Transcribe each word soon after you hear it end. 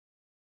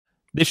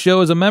This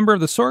show is a member of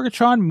the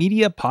Sorgatron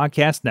Media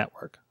Podcast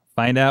Network.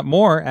 Find out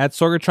more at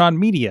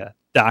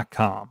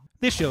sorgatronmedia.com.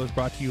 This show is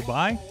brought to you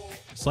by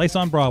Slice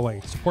on Broadway,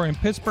 supporting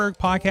Pittsburgh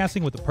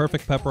podcasting with the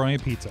perfect pepperoni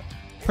pizza.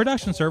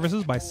 Production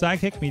services by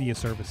Sidekick Media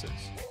Services.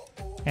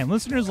 And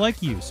listeners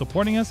like you,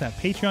 supporting us at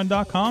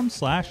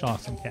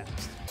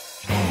patreon.com/AwesomeCast.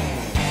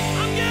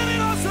 I'm getting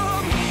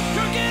awesome,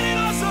 you're getting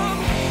awesome,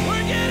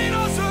 we're getting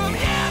awesome,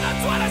 yeah,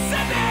 that's what I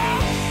said now.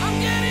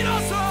 I'm getting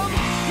awesome,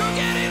 you're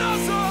getting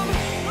awesome,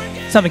 we're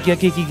getting It's time to get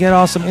geeky, get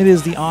awesome. It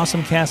is the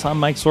AwesomeCast. I'm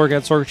Mike Sorg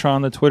at Sorgatron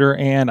on the Twitter,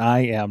 and I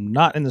am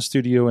not in the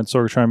studio in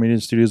Sorgatron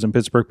Media Studios in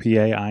Pittsburgh,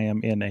 PA. I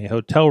am in a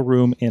hotel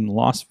room in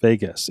Las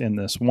Vegas in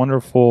this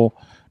wonderful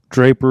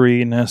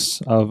drapery-ness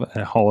of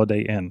a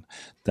Holiday Inn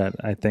that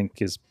I think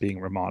is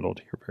being remodeled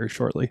here very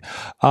shortly.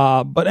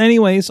 But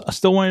anyways, I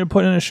still wanted to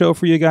put in a show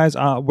for you guys.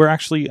 We're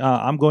actually,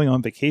 I'm going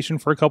on vacation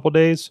for a couple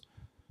days.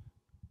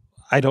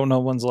 I don't know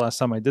when's the last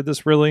time I did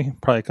this really.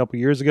 Probably a couple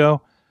years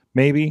ago.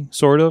 Maybe,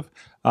 sort of.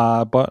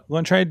 But I'm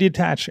going to try to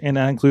detach, and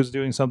that includes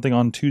doing something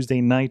on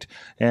Tuesday night.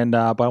 And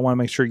but I want to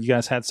make sure you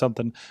guys had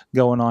something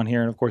going on here.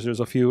 And of course, there's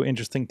a few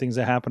interesting things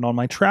that happened on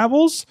my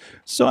travels.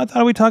 So I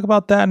thought we'd talk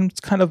about that. And it's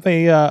kind of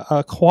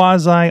a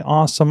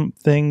quasi-awesome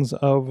things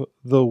of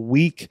the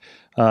week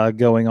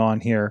going on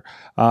here.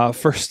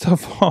 First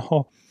of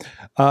all,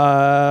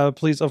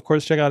 please, of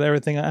course, check out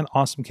everything at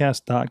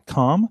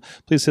awesomecast.com.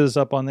 Please hit us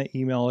up on the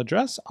email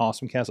address,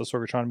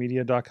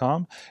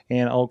 awesomecast@sorgatronmedia.com.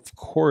 And of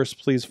course,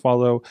 please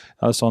follow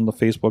us on the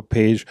Facebook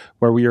page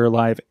where we are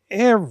live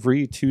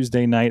every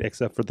Tuesday night,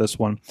 except for this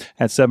one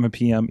at 7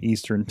 p.m.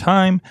 Eastern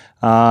Time.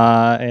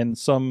 And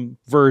some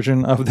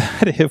version of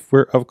that if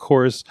we're, of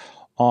course,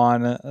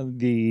 on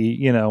the,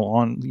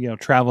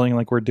 traveling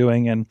like we're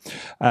doing. And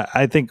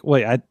I think,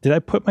 did I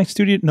put my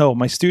studio? No,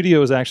 my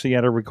studio is actually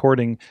at a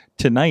recording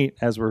tonight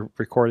as we're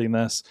recording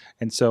this.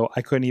 And so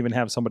I couldn't even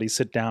have somebody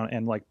sit down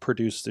and like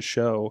produce the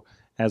show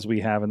as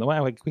we have in the way.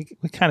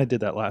 We kind of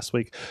did that last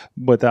week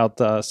without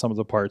some of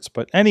the parts.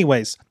 But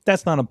anyways,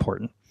 that's not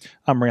important.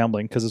 I'm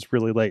rambling because it's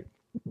really late.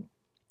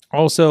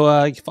 Also,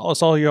 follow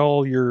us all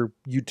your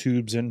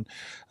YouTubes and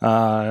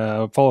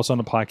follow us on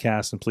the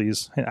podcast, and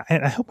please.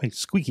 I hope my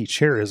squeaky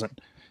chair isn't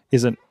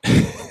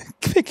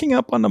picking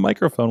up on the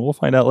microphone. We'll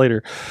find out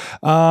later.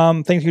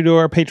 Thank you to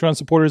our Patreon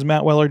supporters: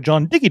 Matt Weller,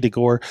 John Dickey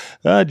DeGore,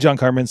 John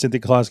Carmen, Cynthia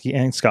Klosky,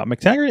 and Scott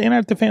McTaggart. And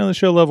at the fan of the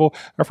show level,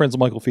 our friends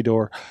Michael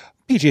Fedor,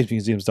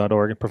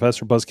 PGHmuseums.org, and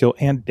Professor Buzzkill,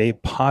 and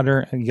Dave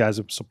Potter. And you guys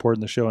have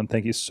supported the show, and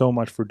thank you so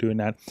much for doing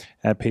that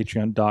at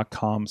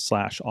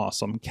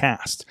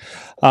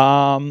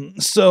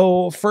patreon.com/awesomecast.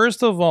 So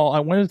first of all, I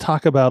wanted to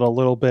talk about a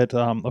little bit.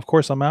 Of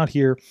course, I'm out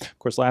here. Of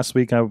course, last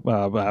week I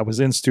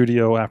was in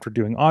studio after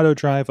doing Auto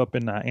Drive up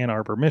in Ann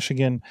Arbor,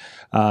 Michigan.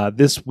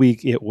 This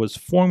week it was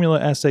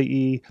Formula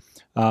SAE.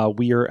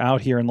 We are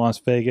out here in Las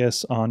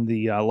Vegas on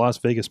the Las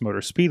Vegas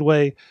Motor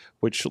Speedway,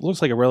 which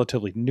looks like a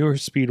relatively newer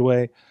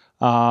speedway.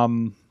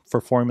 For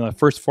Formula,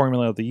 first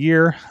Formula of the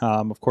year.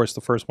 Of course,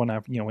 the first one,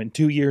 in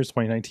 2 years,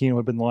 2019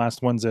 would have been the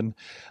last ones in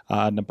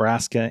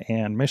Nebraska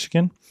and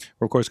Michigan.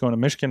 We're, of course, going to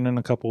Michigan in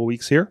a couple of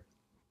weeks here.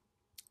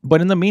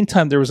 But in the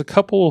meantime, there was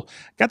got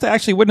to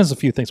actually witness a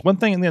few things. One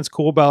thing that's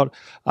cool about,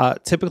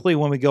 typically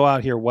when we go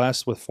out here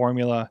west with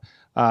Formula,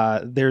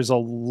 there's a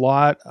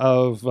lot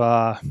of,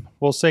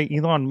 we'll say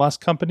Elon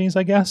Musk companies,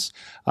 I guess.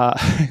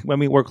 When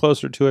we were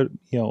closer to it,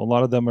 a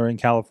lot of them are in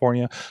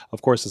California,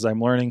 of course, as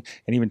I'm learning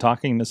and even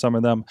talking to some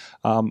of them.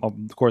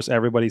 Of course,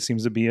 everybody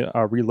seems to be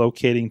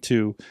relocating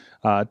to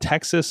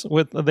Texas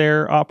with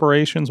their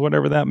operations,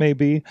 whatever that may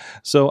be.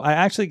 So I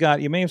actually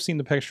you may have seen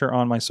the picture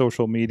on my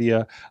social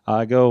media.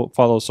 Go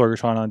follow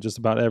Sorgatron on just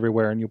about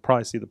everywhere, and you'll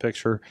probably see the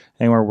picture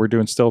anywhere we're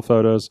doing still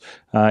photos,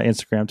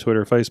 Instagram,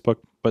 Twitter, Facebook.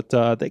 But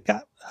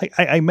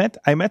I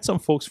met some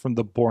folks from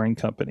the Boring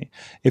Company.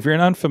 If you're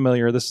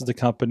unfamiliar, this is the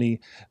company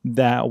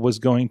that was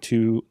going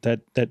to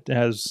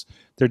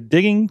they're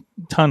digging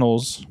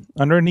tunnels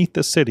underneath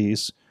the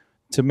cities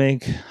to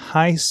make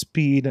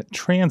high-speed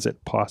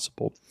transit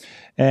possible.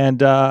 And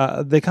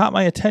they caught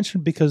my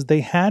attention because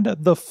they had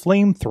the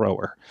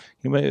flamethrower.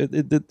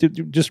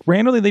 Just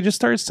randomly, they just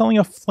started selling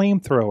a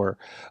flamethrower.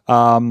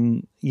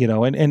 And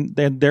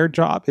their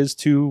job is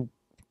to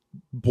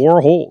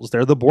bore holes.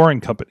 They're the Boring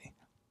Company.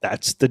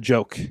 That's the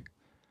joke.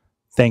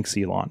 Thanks,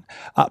 Elon.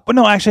 But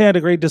no, actually, I had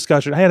a great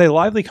discussion. I had a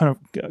lively kind of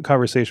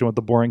conversation with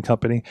the Boring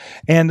Company,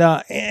 and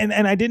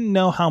I didn't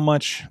know how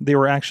much they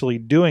were actually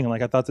doing.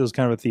 Like, I thought this was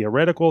kind of a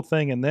theoretical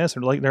thing in this,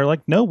 and they're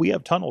like, no, we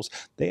have tunnels.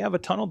 They have a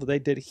tunnel that they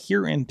did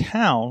here in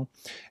town,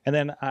 and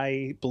then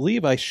I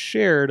believe I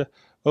shared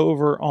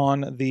over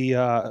on the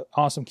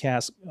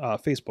AwesomeCast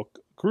Facebook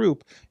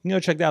group. You can go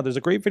check that out. There's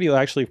a great video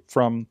actually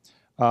from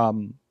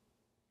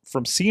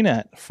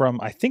CNET from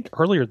I think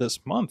earlier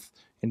this month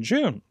in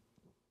June.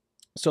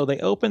 So they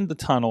opened the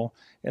tunnel.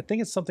 I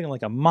think it's something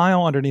like a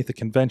mile underneath the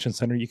convention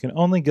center. You can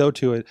only go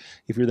to it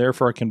if you're there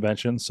for a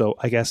convention. So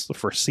I guess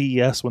for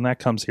CES when that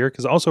comes here,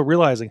 because also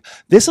realizing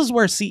this is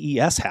where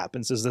CES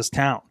happens, is this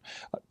town,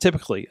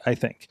 typically, I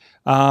think.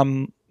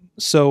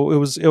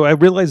 So I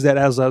realized that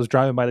as I was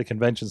driving by the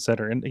convention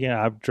center, and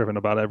yeah, I've driven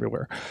about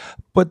everywhere.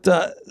 But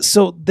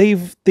so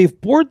they've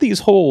bored these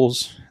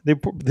holes. They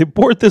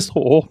bored this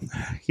hole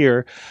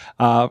here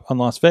on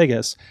Las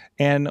Vegas,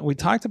 and we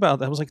talked about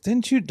that. I was like,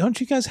 don't you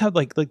guys have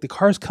like the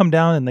cars come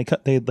down and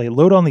they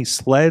load on these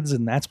sleds,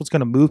 and that's what's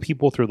going to move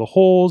people through the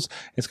holes.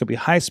 It's going to be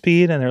high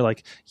speed, and they're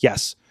like,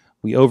 yes,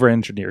 we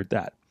over-engineered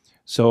that.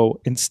 So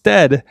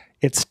instead,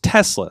 it's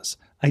Teslas.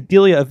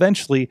 Ideally,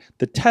 eventually,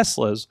 the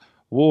Teslas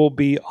will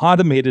be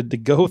automated to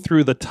go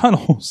through the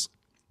tunnels.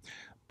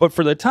 But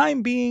for the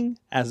time being,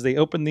 as they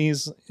open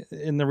these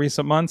in the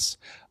recent months,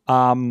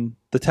 the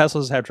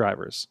Teslas have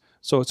drivers.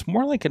 So it's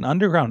more like an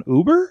underground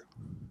Uber,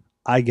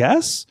 I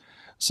guess.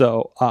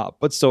 So,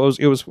 but still,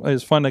 it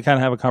was fun to kind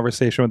of have a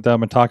conversation with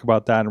them and talk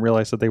about that and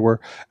realize that they were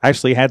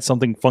actually had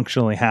something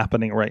functionally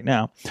happening right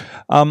now.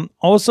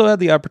 Also had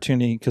the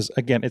opportunity, because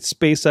again, it's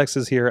SpaceX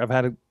is here. I've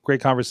had a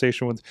great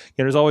conversation with,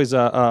 there's always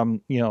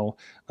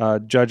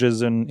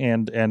judges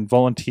and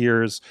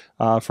volunteers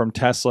from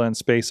Tesla and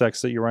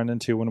SpaceX that you run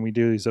into when we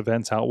do these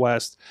events out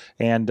west,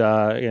 and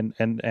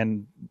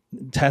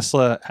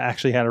Tesla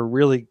actually had a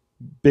really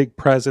big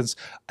presence.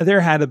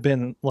 There had to have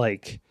been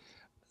like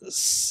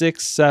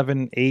 6,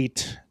 7,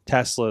 8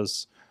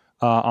 Teslas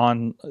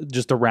on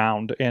just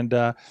around,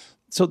 and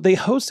so they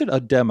hosted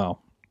a demo.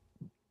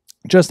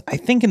 Just I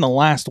think in the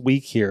last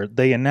week here,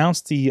 they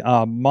announced the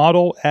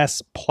Model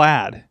S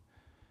Plaid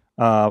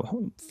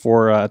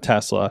for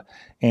Tesla,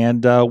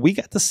 and we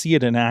got to see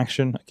it in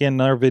action. Again,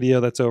 another video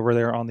that's over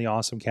there on the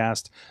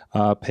AwesomeCast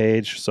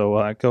page.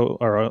 So go,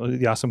 or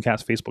the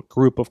AwesomeCast Facebook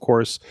group, of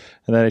course,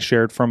 and that I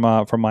shared from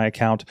my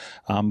account.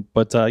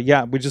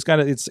 Yeah, we just got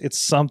it. It's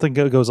something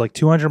that goes like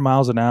 200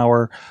 miles an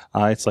hour.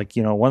 It's like,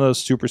 one of those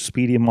super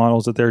speedy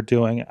models that they're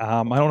doing.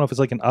 I don't know if it's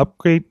like an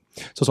upgrade.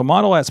 So it's a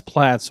Model S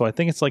Plaid, so I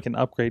think it's like an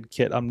upgrade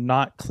kit. I'm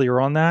not clear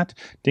on that.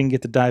 Didn't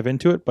get to dive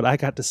into it, but I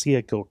got to see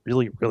it go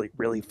really, really,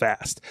 really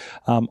fast.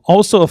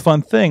 Also a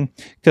fun thing,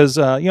 because,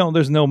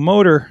 there's no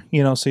motor,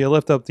 so you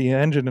lift up the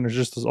engine and there's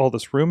just all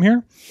this room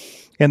here.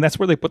 And that's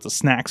where they put the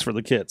snacks for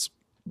the kids.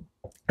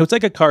 It was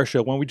like a car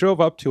show. When we drove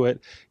up to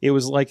it, it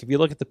was like, if you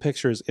look at the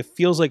pictures, it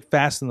feels like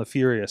Fast and the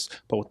Furious,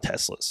 but with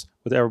Teslas,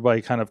 with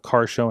everybody kind of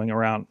car showing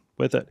around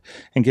with it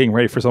and getting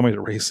ready for somebody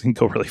to race and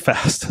go really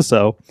fast.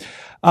 So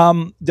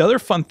the other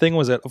fun thing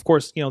was that, of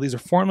course, these are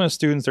Formula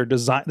students. They're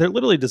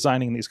literally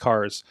designing these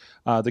cars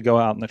to go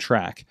out on the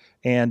track,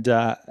 and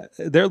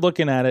they're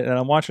looking at it, and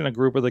I'm watching a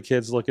group of the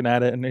kids looking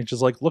at it, and it's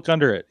just like, look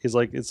under it. He's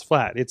like, it's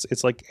flat.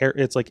 It's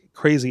like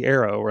crazy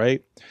arrow,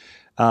 right?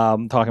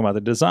 Talking about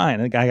the design,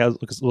 and the guy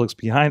looks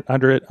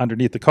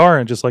underneath the car,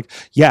 and just like,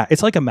 yeah,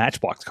 it's like a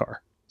Matchbox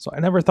car. So I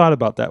never thought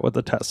about that with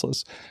the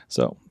Teslas.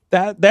 So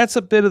that's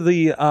a bit of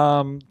the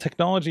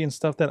technology and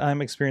stuff that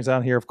I'm experiencing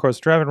out here. Of course,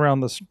 driving around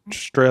the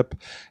strip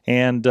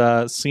and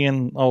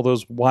seeing all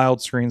those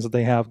wild screens that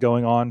they have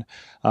going on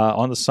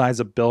the sides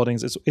of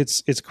buildings.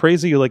 It's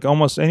crazy. Like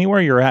almost anywhere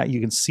you're at, you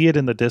can see it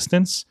in the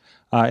distance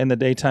in the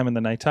daytime and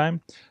the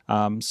nighttime.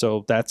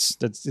 So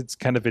it's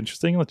kind of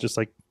interesting. It's just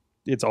like,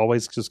 it's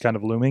always just kind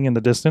of looming in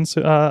the distance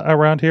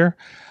around here.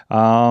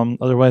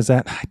 Otherwise,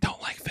 I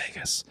don't like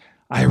Vegas.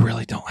 I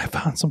really don't. I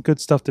found some good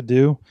stuff to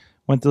do.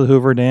 Went to the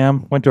Hoover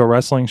Dam. Went to a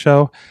wrestling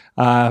show.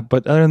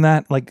 But other than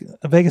that, like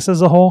Vegas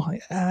as a whole,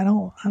 I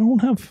don't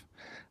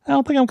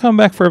think I'm coming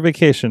back for a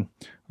vacation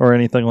or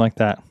anything like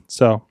that.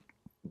 So,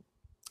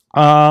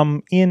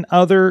 in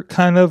other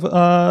kind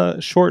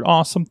of short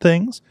awesome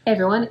things. Hey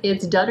everyone,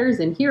 it's Dutters,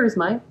 and here's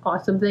my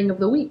awesome thing of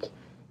the week.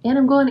 And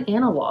I'm going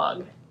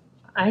analog.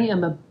 I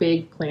am a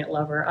big plant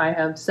lover. I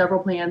have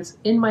several plants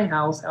in my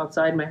house,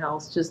 outside my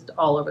house, just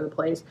all over the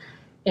place.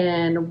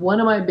 And one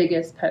of my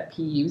biggest pet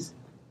peeves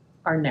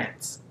are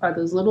gnats. Are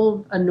those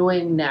little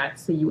annoying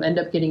gnats that you end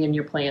up getting in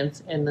your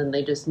plants, and then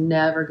they just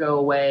never go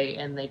away,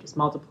 and they just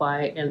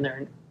multiply, and they're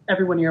in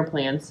every one of your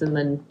plants, and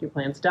then your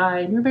plants die,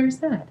 and you're very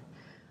sad.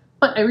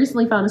 But I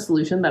recently found a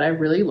solution that I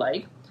really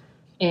like,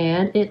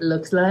 and it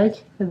looks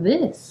like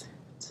this.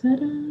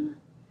 Ta-da!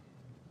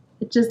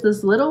 It's just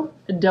this little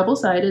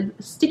double-sided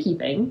sticky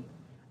thing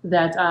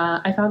that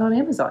I found on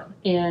Amazon,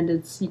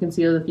 and you can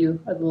see a few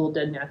little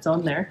dead gnats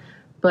on there.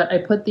 But I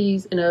put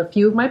these in a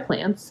few of my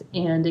plants,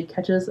 and it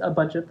catches a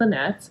bunch of the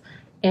gnats.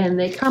 And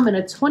they come in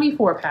a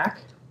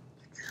 24-pack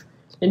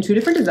in 2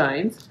 different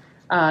designs.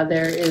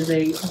 There is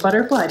a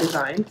butterfly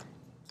design,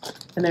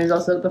 and there's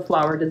also the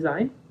flower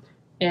design.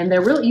 And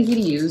they're real easy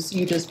to use.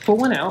 You just pull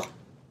one out,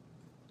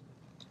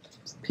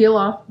 just peel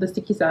off the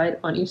sticky side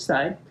on each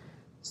side,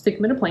 stick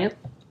them in a plant,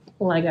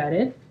 like I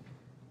did,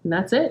 and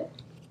that's it.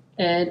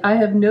 And I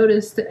have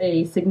noticed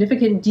a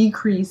significant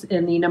decrease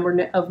in the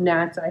number of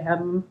gnats I have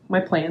in my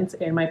plants,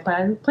 and my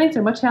plants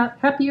are much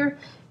happier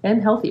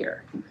and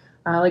healthier.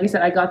 Like I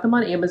said, I got them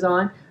on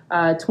Amazon.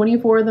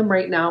 24 of them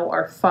right now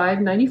are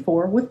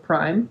 $5.94 with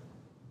Prime.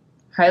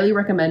 Highly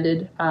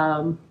recommended.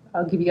 I'll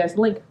give you guys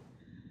the link.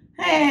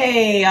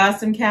 Hey,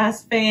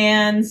 AwesomeCast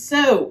fans.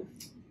 So,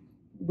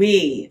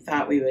 we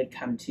thought we would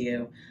come to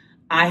you.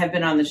 I have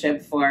been on the show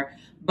before,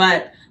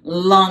 but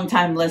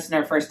longtime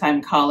listener,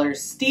 first-time caller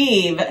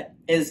Steve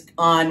is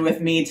on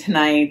with me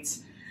tonight.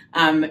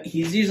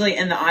 He's usually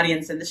in the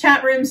audience in the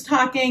chat rooms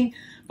talking,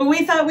 but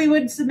we thought we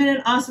would submit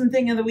an awesome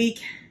thing of the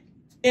week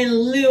in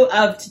lieu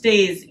of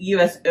today's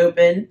US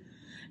Open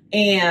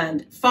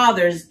and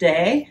Father's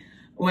Day.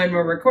 When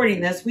we're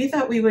recording this, we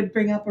thought we would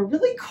bring up a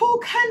really cool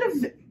kind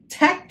of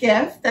tech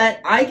gift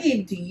that I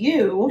gave to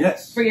you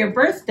for your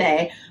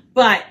birthday.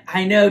 But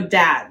I know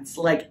dads,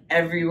 like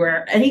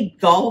everywhere, any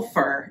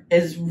golfer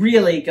is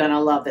really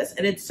gonna love this.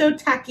 And it's so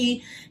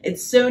techy,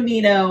 it's so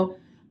neato.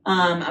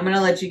 I'm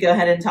gonna let you go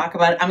ahead and talk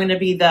about it. I'm gonna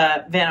be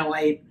the Vanna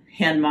White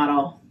hand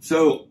model.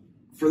 So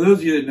for those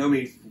of you that know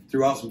me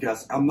through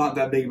AwesomeCast, I'm not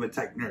that big of a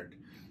tech nerd.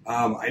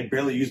 I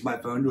barely use my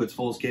phone to its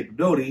fullest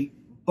capability,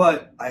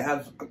 but I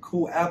have a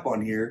cool app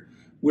on here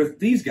with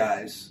these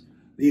guys,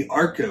 the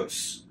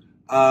Arccos.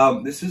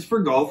 This is for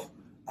golf.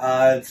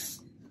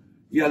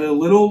 You got a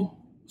little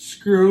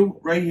screw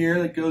right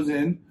here that goes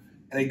in,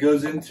 and it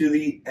goes into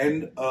the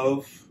end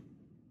of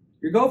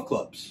your golf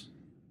clubs,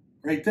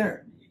 right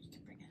there. You can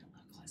bring it a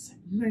little closer.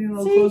 Bring it a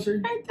little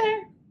closer. Right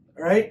there.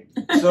 All right.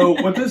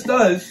 So what this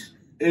does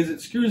is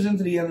it screws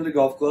into the end of the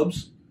golf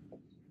clubs,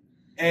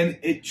 and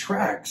it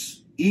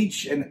tracks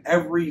each and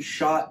every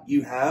shot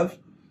you have,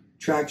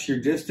 tracks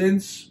your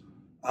distance,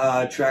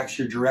 tracks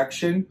your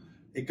direction.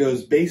 It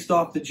goes based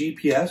off the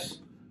GPS.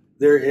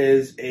 There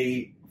is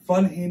a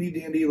fun,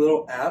 handy-dandy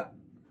little app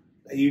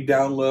that you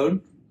download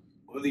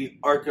with the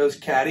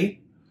Arccos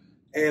Caddie,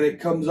 and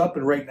it comes up,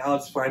 and right now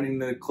it's finding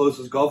the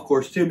closest golf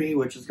course to me,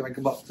 which is going to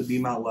come up to be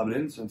Mount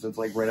Lebanon, since it's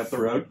like right up the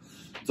road.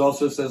 It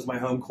also says my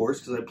home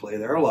course because I play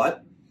there a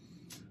lot.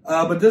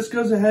 But this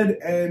goes ahead,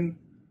 and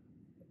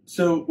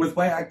so with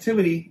my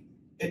activity,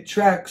 it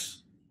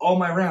tracks all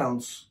my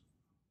rounds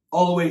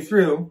all the way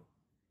through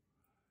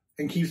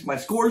and keeps my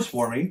scores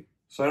for me,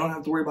 so I don't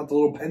have to worry about the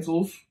little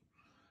pencils.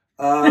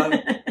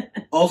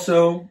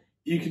 Also,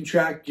 you can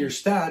track your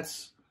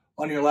stats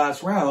on your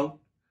last round,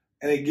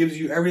 and it gives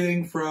you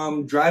everything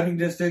from driving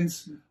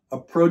distance,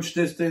 approach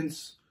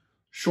distance,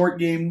 short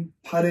game,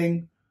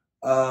 putting,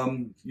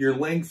 your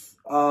length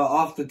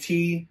off the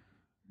tee.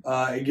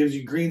 It gives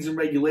you greens and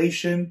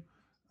regulation,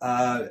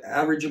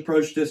 average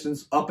approach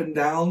distance, up and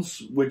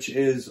downs, which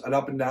is an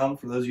up and down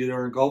for those of you that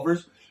are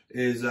golfers,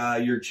 is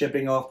you're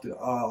chipping off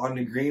on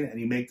the green and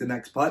you make the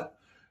next putt,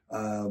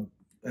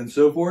 and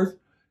so forth.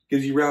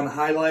 Gives you round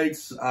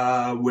highlights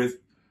with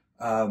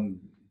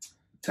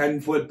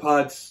 10-foot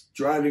putts,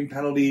 driving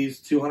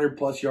penalties,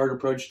 200-plus yard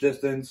approach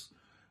distance,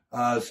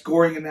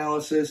 scoring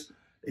analysis.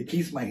 It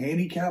keeps my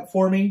handicap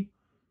for me,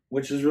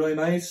 which is really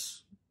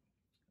nice.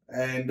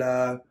 And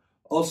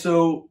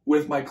also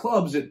with my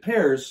clubs, it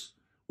pairs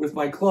with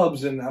my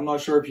clubs. And I'm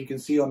not sure if you can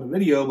see on the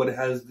video, but it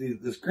has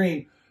the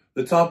screen.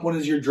 The top one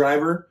is your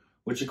driver,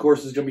 which of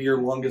course is going to be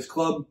your longest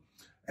club.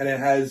 And it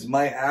has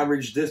my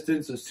average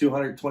distance is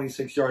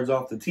 226 yards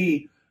off the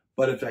tee.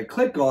 But if I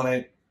click on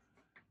it,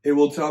 it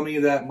will tell me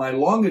that my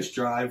longest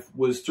drive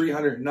was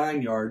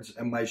 309 yards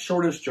and my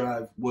shortest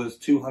drive was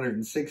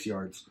 206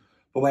 yards.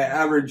 But my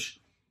average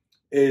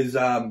is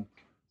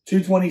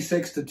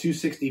 226 to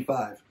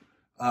 265.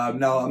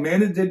 Now,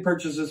 Amanda did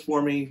purchase this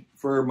for me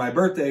for my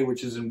birthday,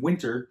 which is in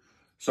winter.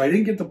 So I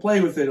didn't get to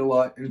play with it a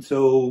lot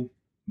until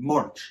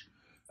March.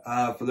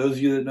 For those of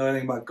you that know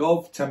anything about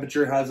golf,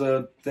 temperature has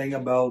a thing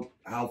about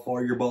how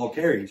far your ball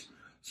carries.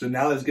 So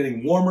now it's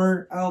getting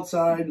warmer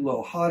outside, a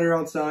little hotter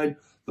outside.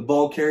 The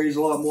ball carries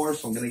a lot more,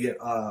 so I'm going to get,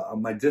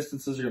 my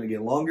distances are going to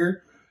get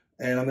longer,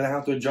 and I'm going to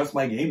have to adjust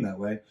my game that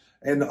way.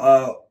 And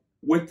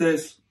with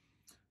this,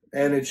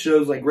 and it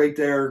shows like right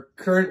there,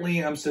 currently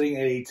I'm sitting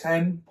at a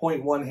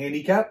 10.1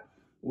 handicap,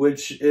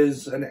 which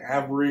is an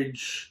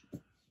average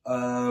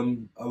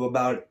of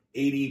about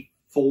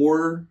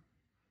 84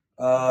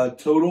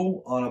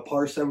 total on a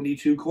par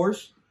 72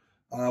 course,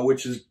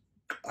 which is,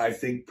 I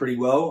think, pretty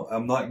well.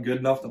 I'm not good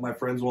enough that my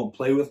friends won't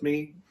play with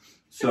me,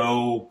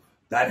 so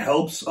that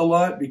helps a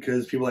lot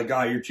because people are like,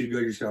 oh, you're too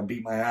good, you're just going to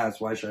beat my ass,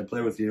 why should I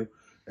play with you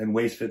and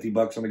waste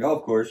 $50 on the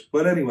golf course?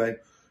 But anyway,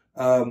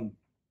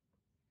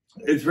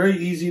 it's very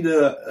easy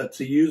to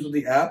use with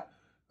the app.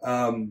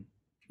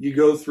 You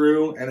go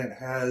through and it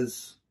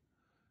has,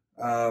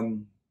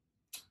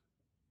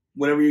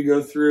 whenever you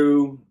go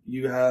through,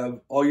 you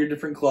have all your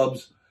different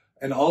clubs.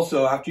 And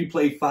also, after you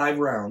play 5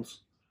 rounds,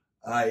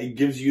 it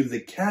gives you the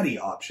caddy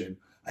option.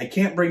 I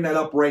can't bring that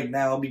up right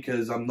now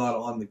because I'm not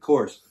on the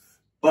course.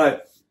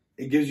 But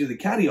it gives you the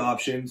caddy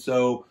option,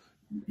 so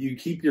you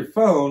keep your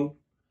phone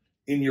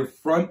in your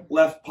front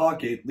left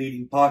pocket,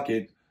 leading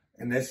pocket,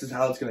 and this is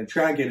how it's going to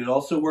track it. It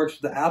also works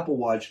with the Apple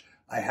Watch.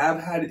 I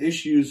have had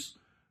issues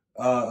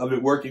of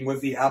it working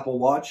with the Apple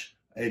Watch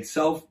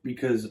itself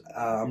because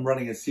I'm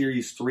running a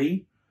Series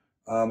 3.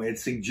 It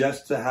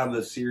suggests to have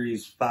a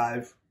Series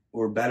 5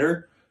 or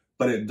better,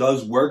 but it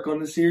does work on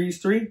the Series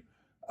 3.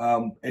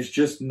 It's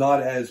just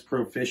not as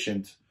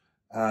proficient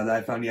that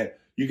I found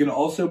yet. You can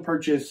also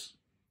purchase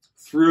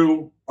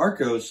through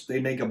Arccos.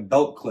 They make a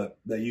belt clip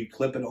that you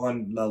clip it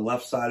on the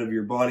left side of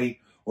your body,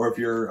 or if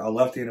you're a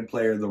left-handed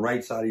player, the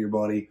right side of your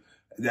body,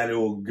 that it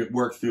will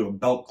work through a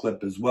belt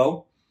clip as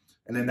well.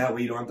 and then that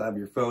way you don't have to have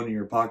your phone in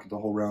your pocket the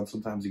whole round.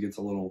 Sometimes it gets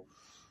a little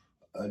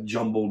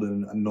jumbled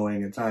and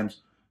annoying at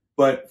times.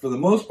 But for the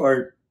most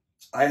part,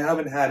 I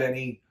haven't had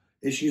any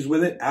issues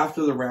with it.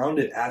 After the round,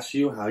 it asks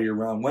you how your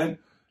round went.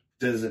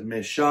 Does it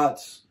miss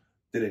shots?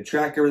 Did it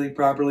track everything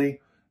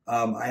properly?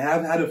 I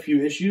have had a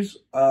few issues.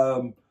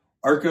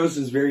 Arccos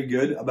is very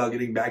good about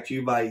getting back to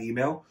you by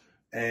email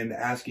and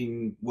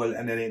asking what,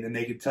 and then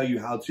they can tell you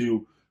how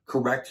to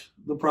correct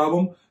the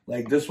problem.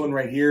 Like this one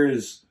right here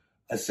is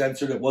a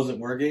sensor that wasn't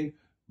working,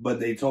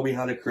 but they told me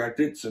how to correct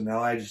it. So now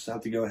I just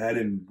have to go ahead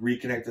and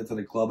reconnect it to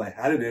the club I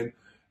had it in,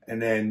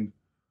 and then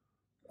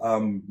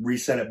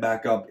reset it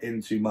back up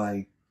into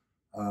my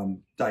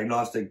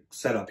diagnostic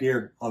setup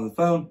here on the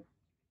phone.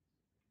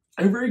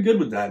 They're very good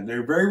with that.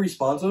 They're very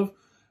responsive.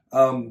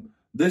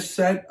 This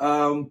set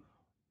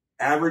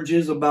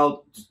averages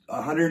about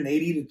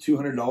 $180 to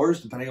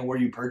 $200 depending on where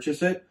you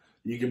purchase it.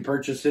 You can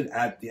purchase it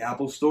at the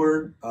Apple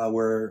Store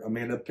where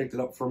Amanda picked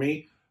it up for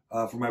me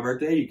for my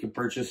birthday. You can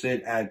purchase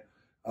it at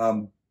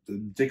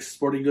Dick's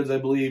Sporting Goods, I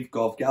believe,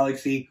 Golf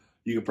Galaxy.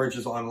 You can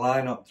purchase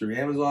online through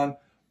Amazon.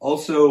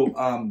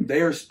 Also,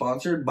 they are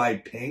sponsored by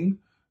Ping,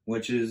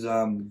 which is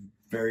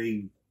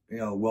very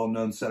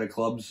well-known set of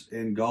clubs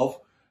in golf.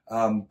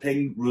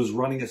 Ping was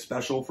running a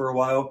special for a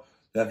while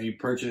that if you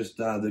purchased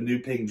the new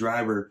Ping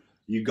driver,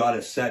 you got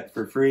a set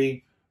for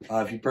free.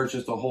 If you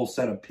purchased a whole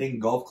set of Ping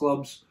golf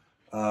clubs,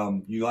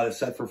 you got a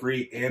set for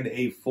free and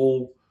a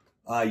full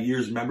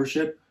year's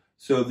membership.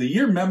 So the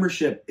year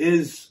membership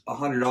is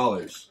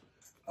 $100.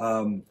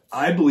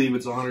 I believe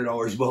it's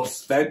 $100 well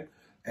spent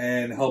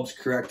and helps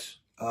correct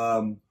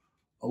a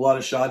lot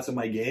of shots in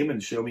my game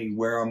and show me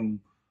where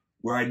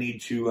I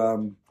need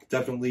to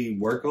definitely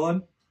work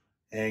on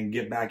and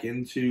get back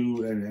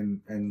into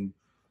and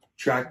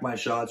track my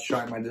shots,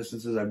 track my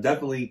distances. I've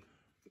definitely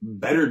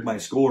bettered my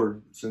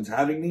score since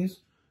having these.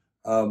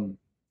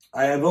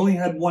 I have only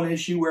had one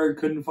issue where I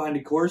couldn't find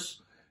a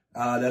course.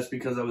 That's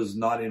because I was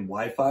not in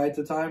Wi-Fi at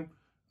the time.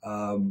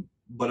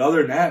 But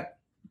other than that,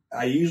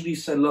 I usually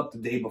set it up the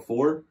day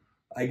before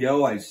I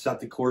go. I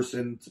set the course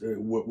in,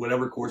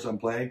 whatever course I'm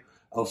playing.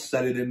 I'll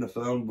set it in the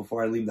phone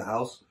before I leave the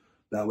house.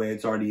 That way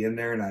it's already in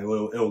there and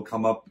it'll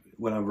come up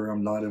whenever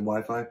I'm not in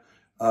Wi-Fi.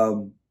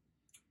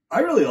 I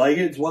really like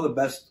it. It's one of the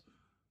best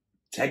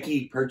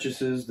techie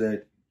purchases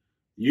that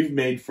you've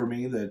made for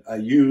me that I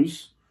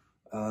use.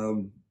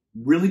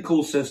 Really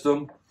cool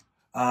system.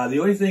 The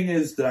only thing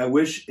is that I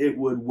wish it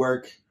would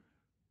work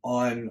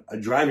on a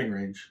driving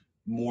range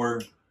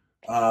more.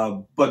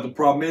 But the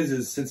problem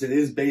is since it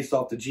is based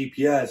off the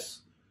GPS,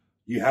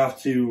 you have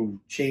to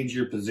change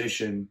your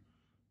position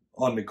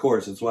on the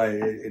course. That's why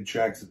it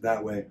tracks it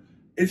that way.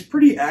 It's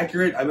pretty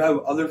accurate. I have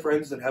other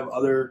friends that have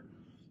other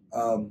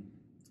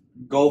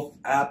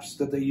golf apps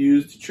that they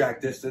use to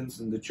track distance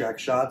and to track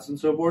shots and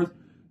so forth.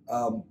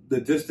 The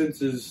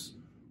distance is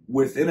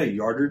within a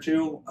yard or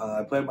two.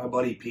 I play with my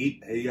buddy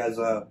Pete. He has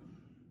a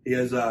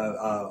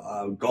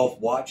golf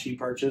watch he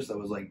purchased that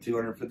was like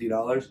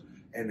 $250,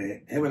 and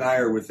him and I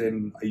are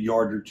within a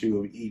yard or two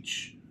of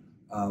each.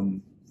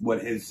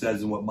 What his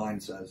says and what mine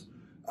says.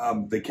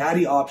 The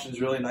caddy option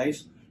is really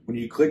nice. When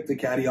you click the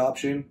caddy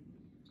option,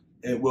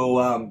 it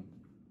will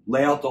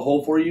lay out the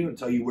hole for you and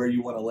tell you where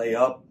you want to lay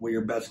up, where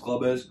your best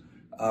club is.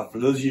 For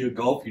those of you at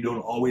golf, you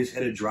don't always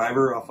hit a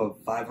driver off a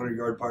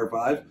 500-yard par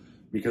 5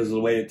 because of the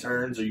way it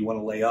turns, or you want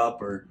to lay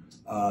up, or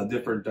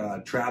different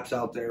traps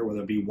out there,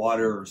 whether it be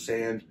water or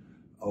sand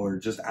or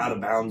just out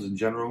of bounds in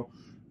general.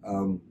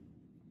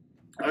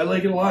 I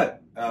like it a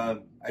lot.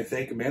 I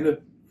thank Amanda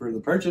for the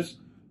purchase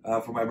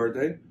for my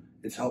birthday.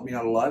 It's helped me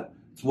out a lot.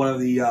 It's one of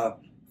the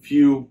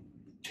few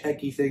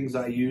techie things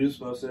I use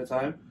most of the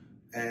time.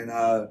 And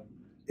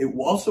it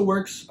also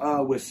works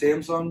with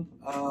Samsung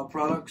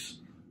products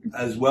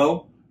as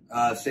well,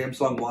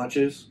 Samsung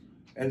watches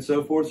and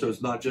so forth. So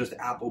it's not just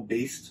Apple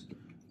based.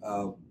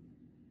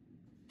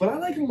 But I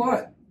like it a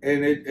lot.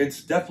 And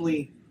it's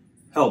definitely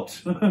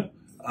helped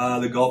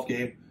the golf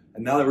game.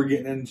 And now that we're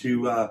getting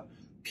into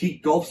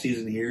peak golf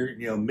season here,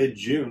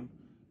 mid-June,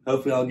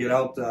 hopefully I'll get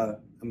out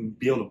and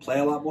be able to play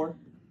a lot more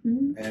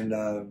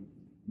and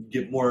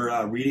get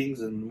more readings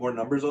and more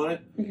numbers on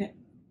it. Okay.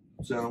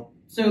 So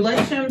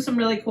let's show them some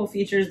really cool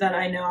features that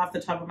I know off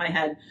the top of my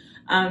head.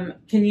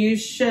 Can you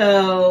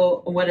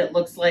show what it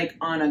looks like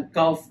on a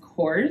golf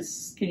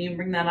course? Can you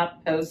bring that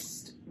up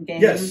post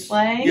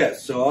gameplay?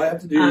 Yes. So all I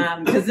have to do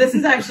because this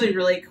is actually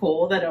really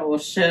cool that it will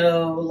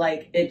show,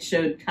 like, it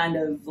showed kind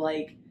of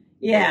like,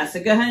 yeah.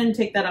 So go ahead and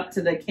take that up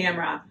to the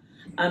camera.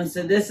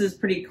 So this is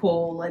pretty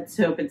cool. Let's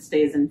hope it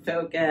stays in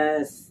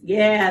focus.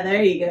 Yeah,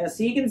 there you go.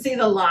 So you can see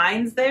the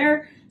lines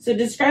there. So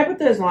describe what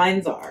those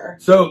lines are.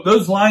 So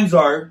those lines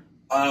are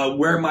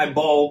where my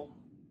ball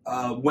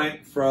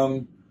went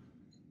from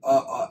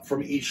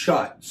each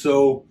shot.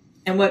 So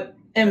and what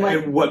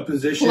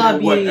position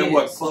club and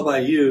what club I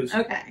use.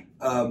 Okay.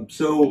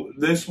 So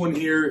this one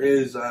here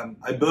is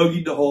I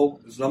bogeyed the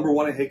hole. It's number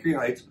 1 at Hickory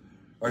Heights,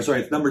 or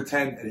sorry, it's number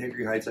 10 at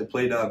Hickory Heights. I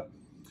played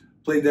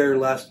there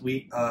last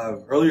week,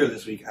 earlier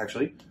this week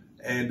actually,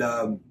 and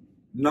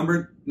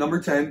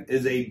number 10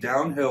 is a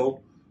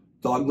downhill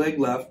dogleg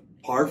left,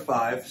 par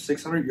 5,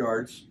 600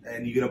 yards,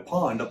 and you get a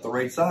pond up the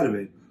right side of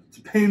it. It's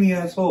a pain in the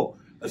ass hole,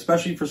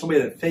 especially for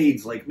somebody that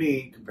fades like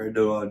me compared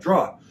to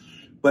draw.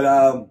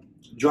 But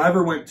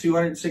driver went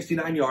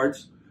 269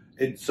 yards,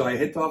 and so I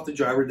hit off the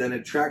driver, then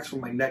it tracks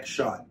from my next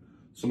shot.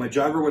 So my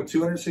driver went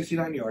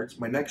 269 yards.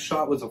 My next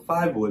shot was a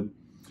 5-wood.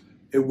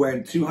 It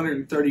went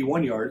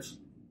 231 yards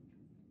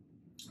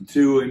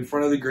to in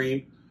front of the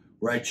green,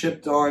 where I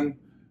chipped on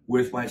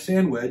with my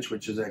sand wedge,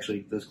 which is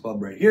actually this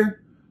club right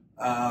here.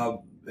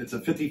 It's a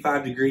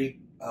 55-degree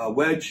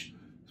wedge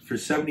for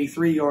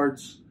 73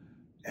 yards.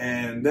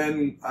 And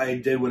then I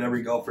did what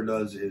every golfer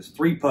does, is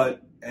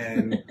 3-putt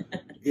and,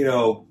 you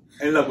know,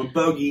 ended up with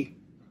bogey.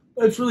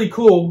 But it's really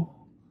cool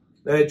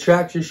that it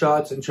tracks your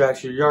shots and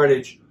tracks your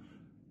yardage.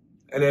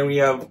 And then we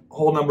have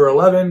hole number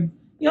 11.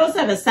 You also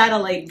have a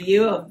satellite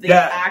view of the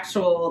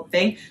actual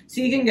thing.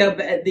 So you can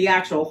go the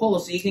actual hole.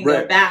 So you can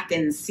go back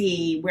and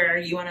see where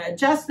you want to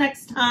adjust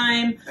next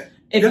time.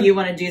 If you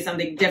want to do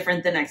something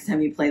different the next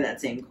time you play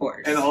that same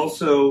course. And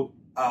also,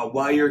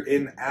 while you're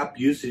in app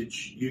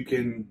usage, you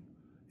can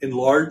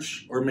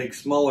enlarge or make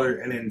smaller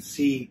and then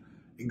see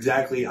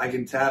exactly, I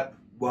can tap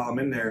while I'm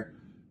in there,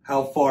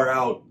 how far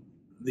out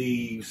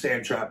the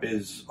sand trap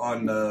is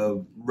on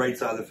the right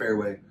side of the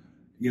fairway.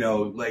 You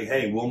know, like,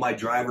 hey, will my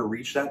driver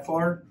reach that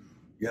far?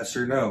 Yes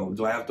or no?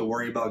 Do I have to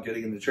worry about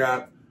getting in the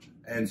trap?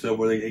 And so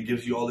forth. It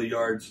gives you all the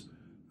yards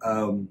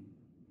and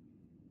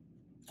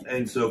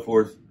so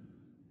forth.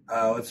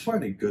 Let's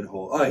find a good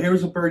hole. Oh,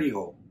 here's a birdie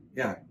hole.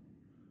 Yeah.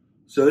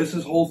 So this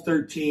is hole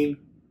 13.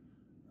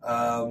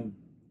 I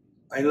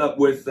ended up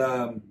with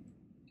 3-shot.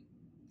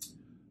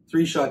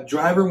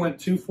 Driver went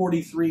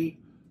 243.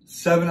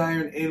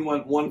 7-iron in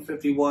went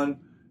 151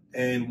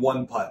 and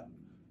 1 putt.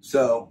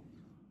 So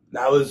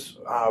that was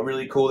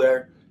really cool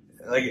there.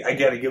 Like,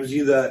 again, it gives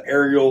you the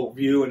aerial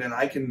view, and then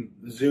I can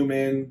zoom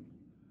in.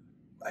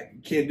 I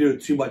can't do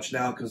it too much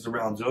now because the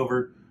round's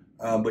over,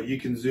 but you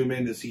can zoom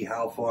in to see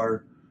how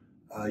far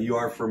you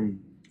are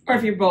from. Or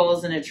if your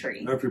ball's in a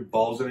tree. Or if your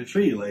ball's in a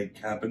tree, like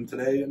happened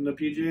today in the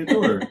PGA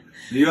Tour,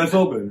 the U.S.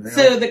 Open. You know?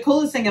 So the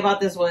coolest thing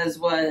about this was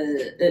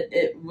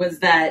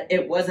that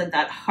it wasn't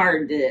that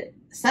hard to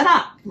set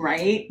up,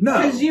 right?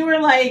 No. Because you were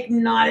like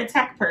not a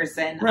tech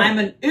person. Right. I'm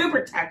an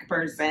uber tech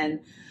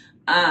person.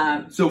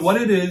 So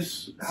what it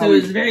is. So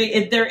it's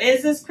there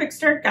is this quick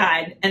start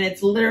guide, and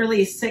it's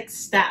literally 6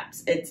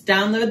 steps. It's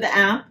download the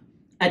app,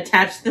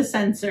 attach the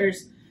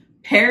sensors,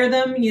 pair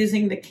them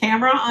using the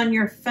camera on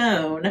your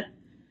phone,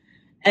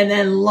 and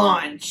then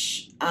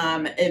launch,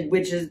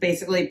 which is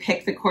basically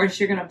pick the course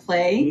you're going to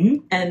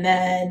play. And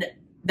then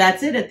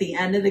that's it. At the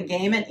end of the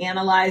game, it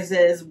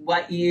analyzes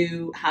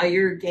how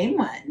your game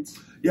went.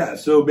 Yeah,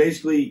 so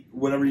basically,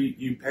 whenever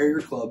you pair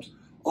your clubs,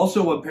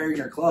 also when pairing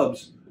your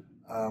clubs,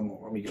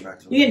 let me get back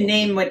to that. You can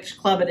name which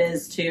club it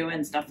is too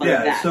and stuff like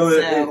that. Yeah,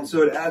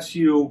 so it asks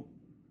you,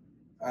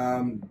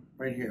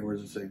 right here, where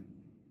does it say? It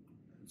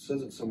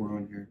says it somewhere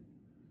on here.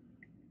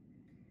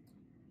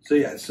 So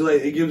yeah, so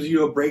it gives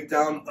you a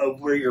breakdown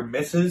of where your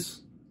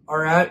misses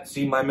are at.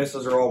 See, my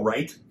misses are all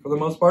right for the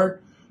most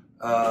part.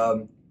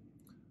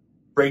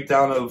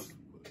 Breakdown of,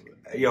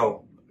 you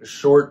know,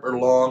 short or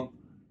long,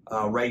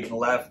 right and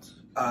left.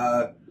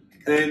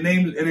 And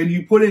then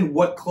you put in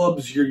what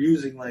clubs you're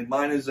using. Like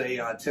mine is a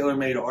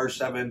TaylorMade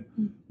R7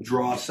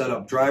 draw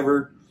setup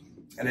driver,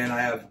 and then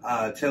I have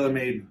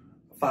TaylorMade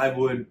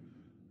 5-wood.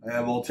 I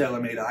have all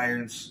TaylorMade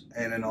irons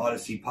and an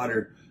Odyssey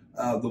putter.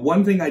 The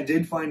one thing I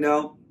did find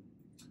out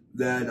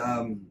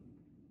that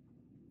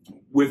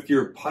with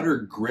your putter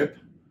grip,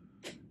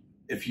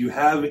 if you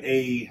have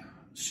a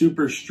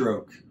super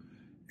stroke,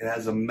 it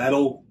has a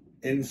metal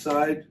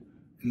inside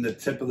in the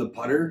tip of the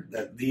putter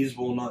that these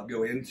will not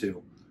go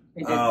into.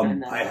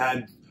 I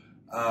had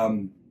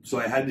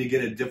to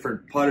get a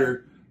different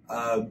putter.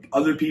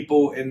 Other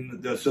people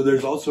so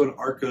there's also an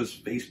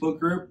Arccos Facebook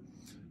group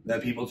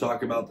that people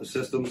talk about the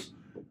systems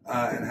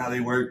and how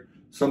they work.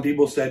 Some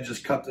people said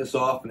just cut this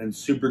off and then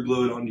super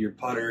glue it onto your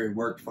putter. It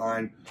worked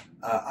fine.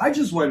 I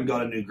just went and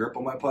got a new grip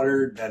on my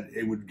putter that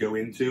it would go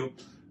into.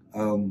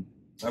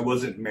 I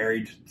wasn't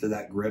married to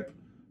that grip,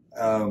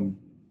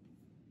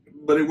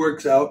 but it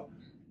works out.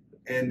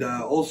 And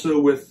also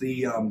with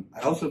the,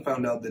 I also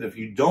found out that if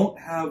you don't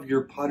have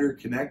your putter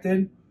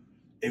connected,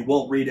 it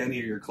won't read any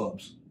of your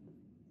clubs.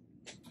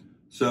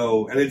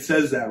 So, and it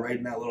says that right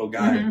in that little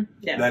guide,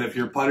 that if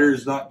your putter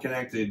is not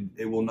connected,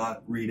 it will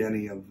not read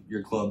any of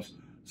your clubs.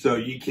 So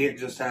you can't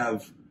just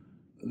have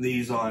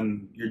these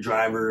on your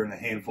driver and a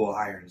handful of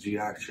irons. You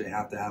actually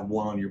have to have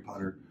one on your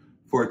putter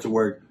for it to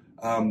work.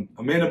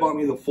 Amanda bought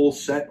me the full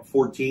set of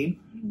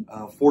 14.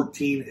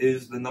 14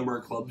 is the number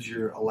of clubs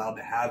you're allowed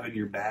to have in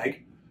your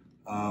bag.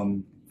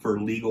 For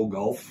legal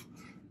golf.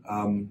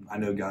 I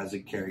know guys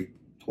that carry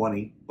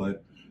 20,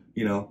 but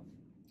you know,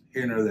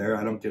 here nor there,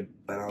 I don't get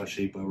bent out of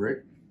shape over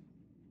it.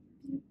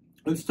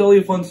 It's totally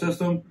a fun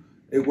system.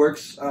 It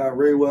works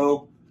very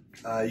well.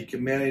 You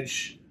can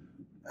manage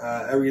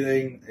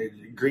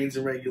everything, greens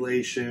and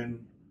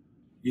regulation,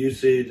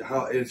 usage.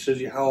 It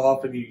shows you how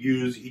often you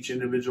use each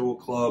individual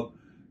club.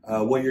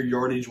 what your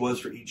yardage was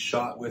for each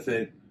shot with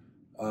it.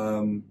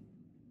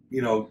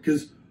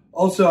 Because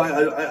also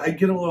I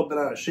get a little bit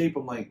out of shape.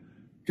 I'm like,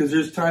 because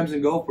there's times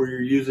in golf where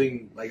you're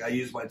using, like I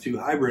use my 2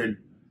 hybrid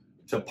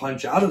to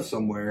punch out of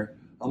somewhere.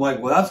 I'm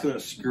like, well, that's going to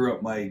screw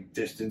up my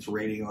distance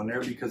rating on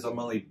there because I'm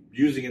only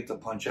using it to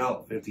punch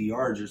out 50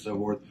 yards or so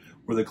forth,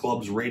 where the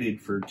club's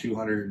rated for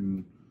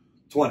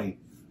 220.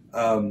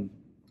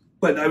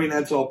 But I mean,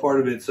 that's all part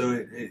of it.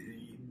 So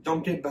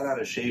don't get bent out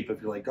of shape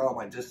if you're like, oh,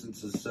 my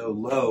distance is so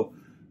low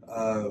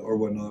or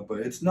whatnot.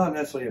 But it's not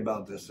necessarily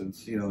about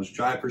distance. It's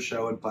drive for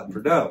show and putt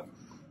for dough.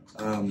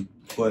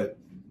 But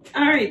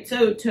all right,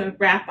 so to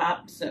wrap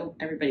up, so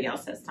everybody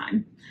else has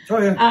time.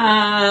 Oh,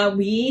 yeah.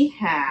 We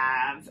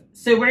have,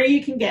 so where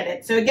you can get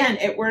it. So again,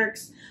 it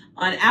works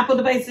on Apple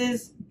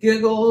devices,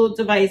 Google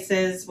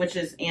devices, which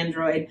is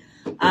Android.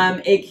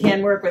 It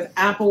can work with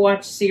Apple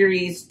Watch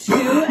Series 2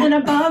 and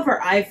above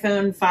or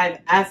iPhone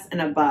 5S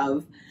and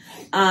above.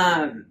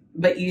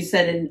 But you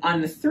said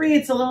on the 3,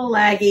 it's a little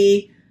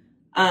laggy.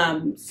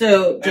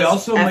 So just it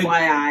also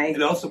FYI.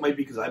 It also might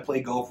be because I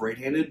play golf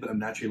right-handed, but I'm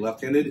naturally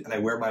left-handed, and I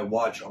wear my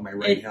watch on my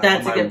right hand.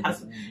 That's a good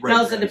possibility. It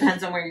also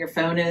depends on where your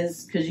phone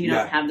is, because you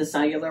don't have the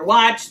cellular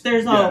watch.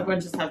 There's a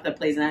bunch of stuff that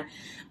plays in that.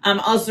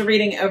 Also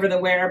reading over the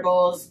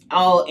wearables,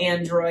 all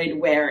Android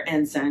Wear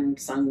and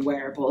Samsung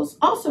wearables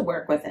also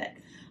work with it.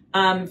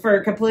 For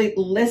a complete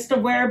list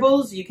of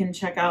wearables, you can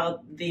check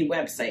out the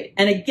website.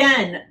 And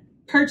again,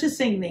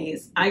 purchasing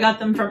these, I got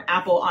them from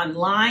Apple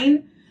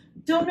online.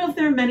 Don't know if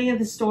there are many of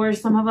the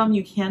stores. Some of them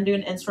you can do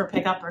an in-store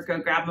pickup or go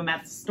grab them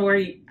at the store.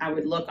 I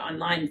would look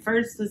online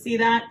first to see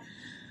that.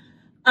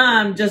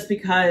 Just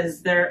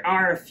because there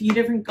are a few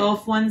different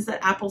golf ones that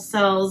Apple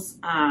sells.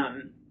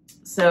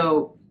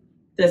 So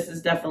this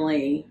is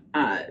definitely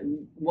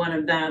one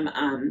of them.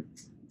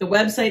 The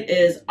website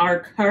is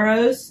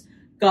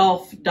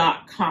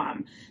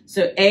arccosgolf.com.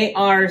 So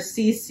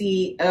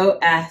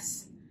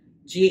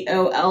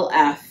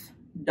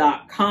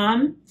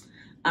ARCCOSGOLF.com.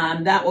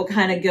 That will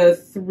kind of go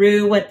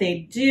through what they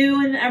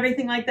do and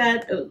everything like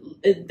that.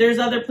 There's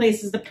other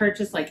places to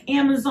purchase like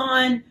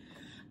Amazon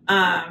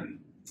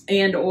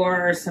and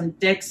or some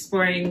Dick's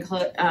Sporting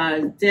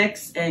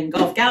Dick's and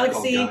Golf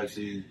Galaxy.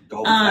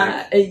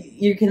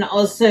 You can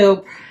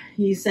also,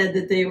 you said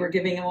that they were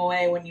giving them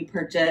away when you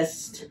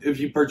purchased. If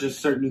you purchase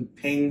certain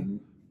Ping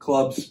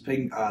clubs,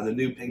 the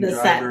new Ping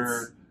driver,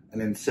 sets. And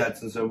then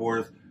sets and so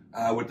forth.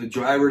 With the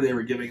driver, they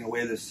were giving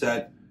away the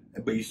set,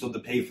 but you still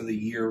have to pay for the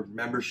year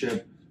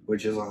membership,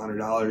 which is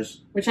 $100.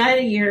 Which I had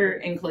a year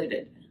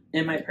included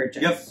in my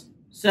purchase. Yep.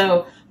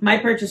 So my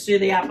purchase through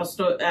the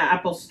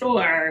Apple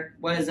Store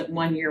was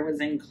 1 year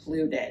was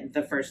included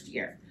the first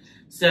year.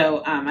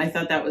 So I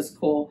thought that was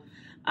cool.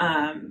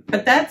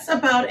 But that's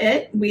about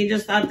it. We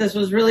just thought this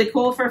was really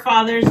cool for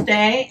Father's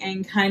Day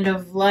and kind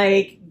of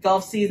like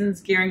golf season's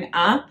gearing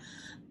up.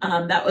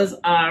 That was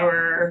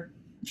our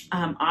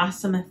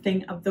awesome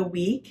thing of the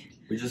week.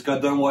 We just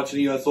got done watching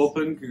the U.S.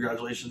 Open.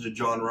 Congratulations to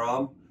John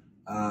Rahm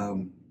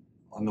on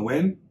the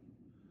win.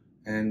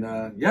 And,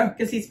 yeah.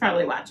 Because he's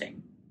probably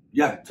watching.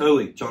 Yeah,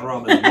 totally. John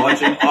Rahm is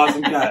watching.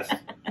 AwesomeCast.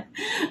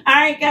 All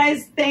right,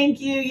 guys. Thank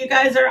you. You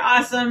guys are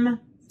awesome.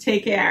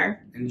 Take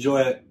care.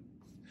 Enjoy it.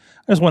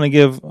 I just want to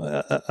give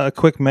a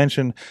quick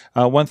mention.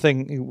 One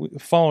thing,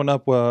 following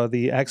up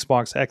the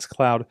Xbox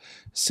xCloud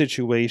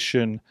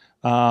situation.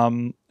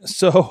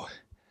 So...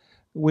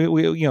 We've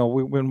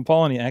been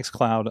following the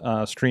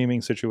xCloud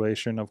streaming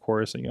situation, of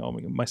course.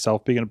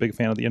 Myself being a big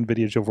fan of the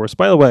NVIDIA GeForce.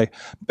 By the way,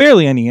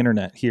 barely any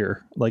internet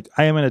here. Like,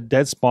 I am in a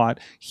dead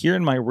spot here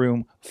in my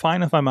room.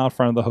 Fine if I'm out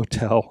front of the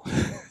hotel,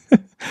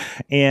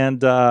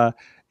 and the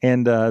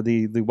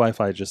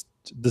Wi-Fi just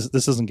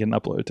this isn't getting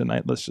uploaded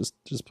tonight. Let's just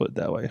put it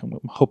that way. I'm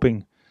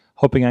hoping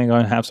I'm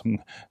going to have some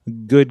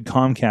good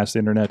Comcast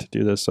internet to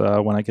do this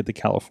when I get to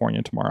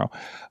California tomorrow.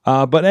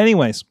 But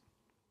anyways.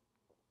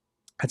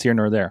 That's here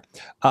nor there.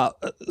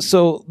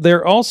 So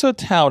they're also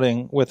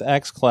touting with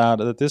xCloud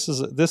that this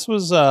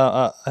was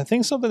I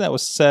think something that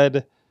was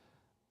said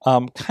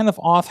kind of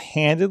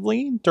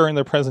offhandedly during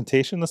the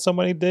presentation that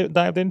somebody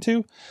dived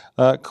into.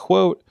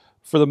 Quote,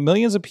 for the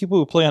millions of people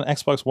who play on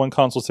Xbox One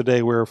consoles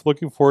today, we're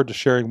looking forward to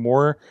sharing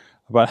more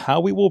about how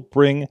we will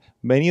bring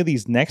many of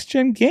these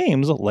next-gen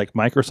games, like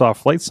Microsoft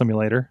Flight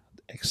Simulator,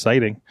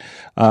 exciting,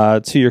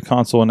 to your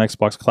console and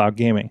Xbox Cloud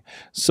gaming.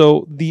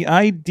 So the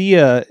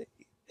idea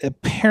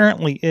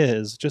apparently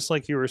is just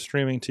like you were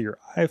streaming to your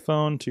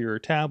iPhone, to your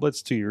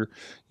tablets, to your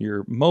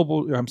your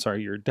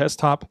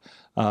desktop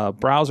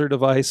browser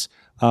device.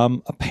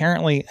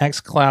 Apparently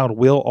xCloud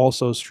will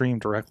also stream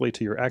directly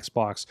to your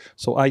Xbox.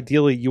 So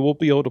ideally you will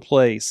be able to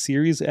play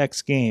Series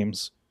X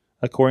games,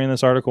 according to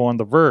this article on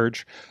The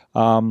Verge,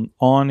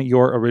 on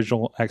your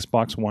original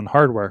Xbox One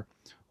hardware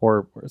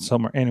or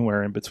somewhere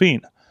anywhere in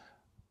between.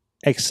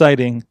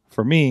 Exciting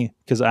for me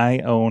because I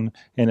own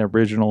an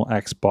original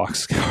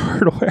Xbox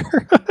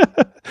hardware.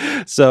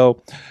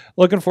 So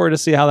looking forward to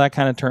see how that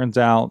kind of turns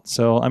out.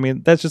 So, I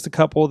mean, that's just a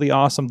couple of the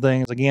awesome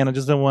things. Again, I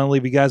just didn't want to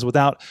leave you guys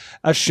without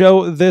a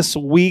show this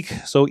week.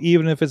 So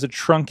even if it's a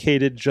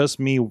truncated, just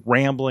me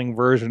rambling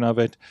version of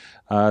it,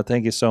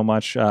 thank you so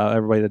much,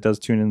 everybody that does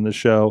tune in the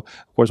show.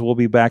 Of course, we'll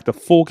be back to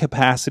full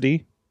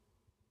capacity.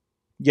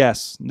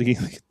 Yes,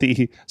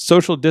 the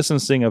social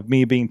distancing of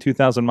me being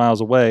 2,000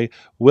 miles away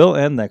will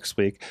end next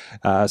week.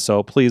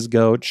 So please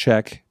go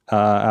check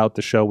out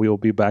the show. We will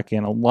be back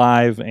in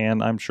live,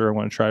 and I'm sure I'm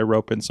going to try to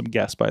rope in some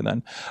guests by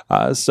then.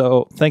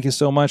 So thank you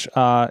so much.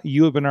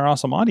 You have been our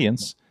awesome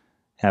audience.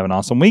 Have an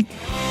awesome week.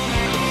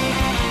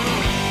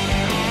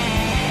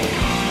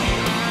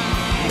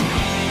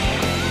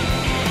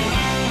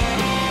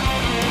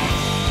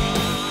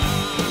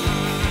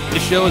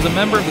 This show is a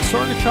member of the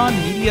Sorgatron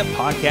Media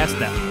Podcast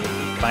Network.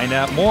 Find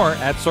out more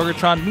at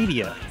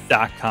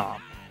sorgatronmedia.com.